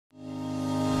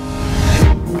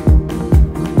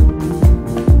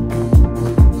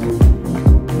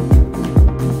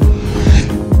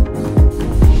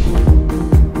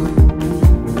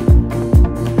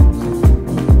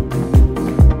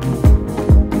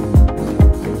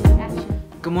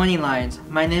Good morning, Lions.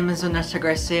 My name is Ernesto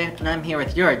Garcia, and I'm here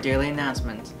with your daily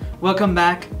announcements. Welcome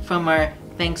back from our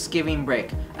Thanksgiving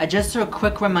break. Just a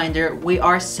quick reminder, we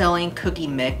are selling cookie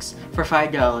mix for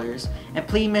 $5, and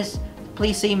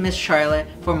please see Miss Charlotte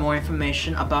for more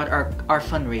information about our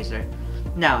fundraiser.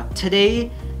 Now, today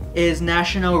is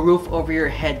National Roof Over Your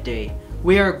Head Day.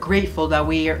 We are grateful that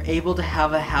we are able to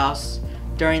have a house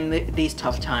during these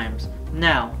tough times.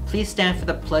 Now, please stand for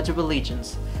the Pledge of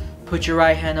Allegiance. Put your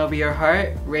right hand over your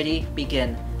heart. Ready,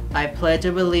 begin. I pledge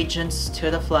allegiance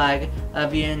to the flag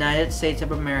of the United States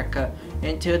of America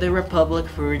and to the republic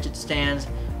for which it stands,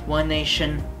 one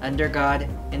nation, under God,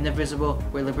 indivisible,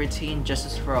 with liberty and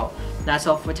justice for all. That's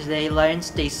all for today, Lions.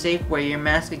 Stay safe, wear your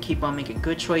mask, and keep on making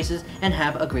good choices, and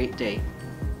have a great day.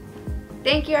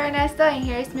 Thank you, Ernesto, and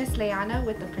here's Miss Layana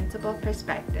with the principal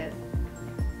perspective.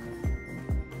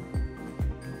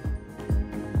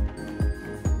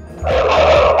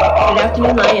 Good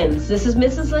afternoon, Lions. This is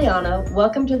Mrs. Layana.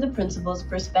 Welcome to the Principal's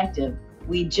Perspective.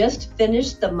 We just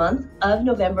finished the month of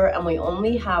November and we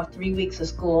only have 3 weeks of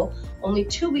school, only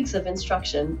 2 weeks of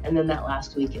instruction, and then that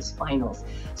last week is finals.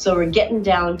 So we're getting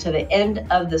down to the end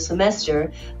of the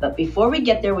semester, but before we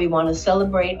get there, we want to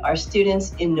celebrate our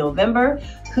students in November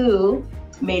who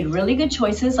made really good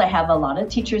choices. I have a lot of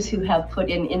teachers who have put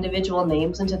in individual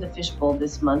names into the fishbowl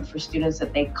this month for students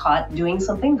that they caught doing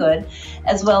something good,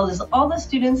 as well as all the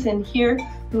students in here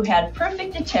who had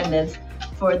perfect attendance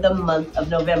for the month of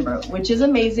November, which is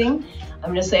amazing. I'm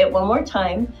going to say it one more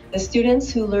time. The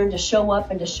students who learn to show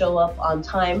up and to show up on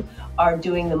time are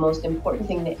doing the most important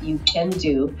thing that you can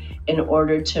do in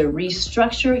order to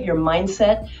restructure your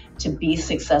mindset to be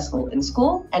successful in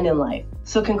school and in life.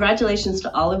 So congratulations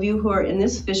to all of you who are in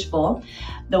this fishbowl.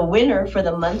 The winner for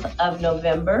the month of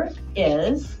November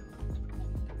is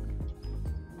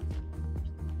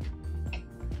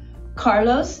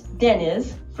Carlos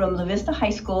Deniz from Vista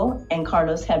High School, and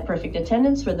Carlos had perfect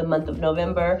attendance for the month of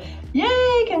November.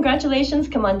 Yay, congratulations.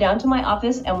 Come on down to my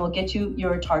office and we'll get you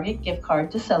your Target gift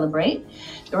card to celebrate.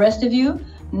 The rest of you,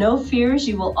 no fears,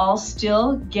 you will all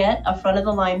still get a front of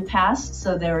the line pass,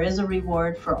 so there is a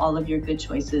reward for all of your good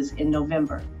choices in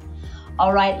November.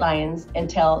 All right, Lions,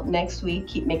 until next week,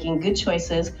 keep making good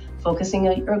choices, focusing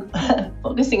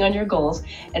on your goals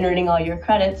and earning all your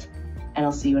credits, and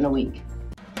I'll see you in a week.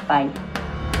 Bye.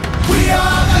 We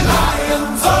are the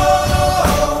Lions,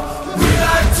 oh, we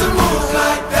like to move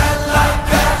like that.